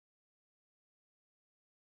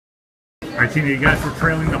All right, Tina, you guys were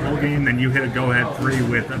trailing the whole game, then you hit a go-ahead three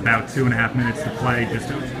with about 2.5 minutes to play. Just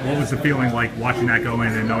what was the feeling like watching that go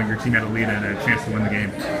in and knowing your team had a lead and a chance to win the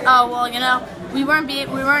game? Oh, well, you know, we weren't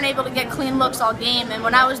able to get clean looks all game, and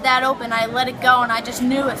when I was that open, I let it go, and I just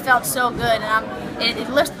knew it felt so good, and it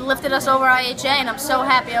lifted us over IHA, and I'm so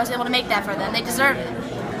happy I was able to make that for them. They deserve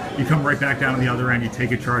it. You come right back down on the other end, you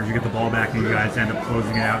take a charge, you get the ball back, and you guys end up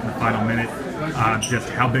closing it out in the final minute. Just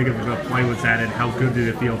how big of a play was that, and how good did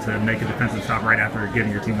it feel to make a defensive stop right after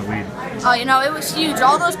giving your team the lead? Oh, you know, it was huge.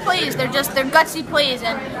 All those plays, they're gutsy plays,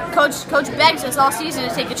 and Coach begs us all season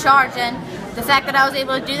to take a charge, and the fact that I was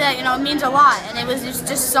able to do that, you know, it means a lot, and it was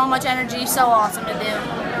just so much energy, so awesome to do.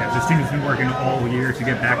 Yeah, this team has been working all year to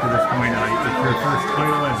get back to this point. It's your first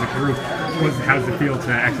title as a group. How does it feel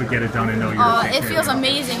to actually get it done and know you're It feels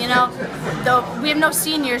amazing, you know. Though we have no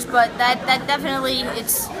seniors, but that definitely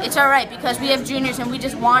it's all right because we have juniors and we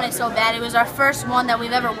just want it so bad. It was our first one that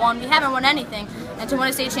we've ever won. We haven't won anything, and to win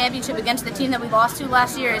a state championship against the team that we lost to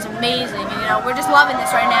last year is amazing. And, you know, we're just loving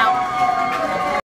this right now.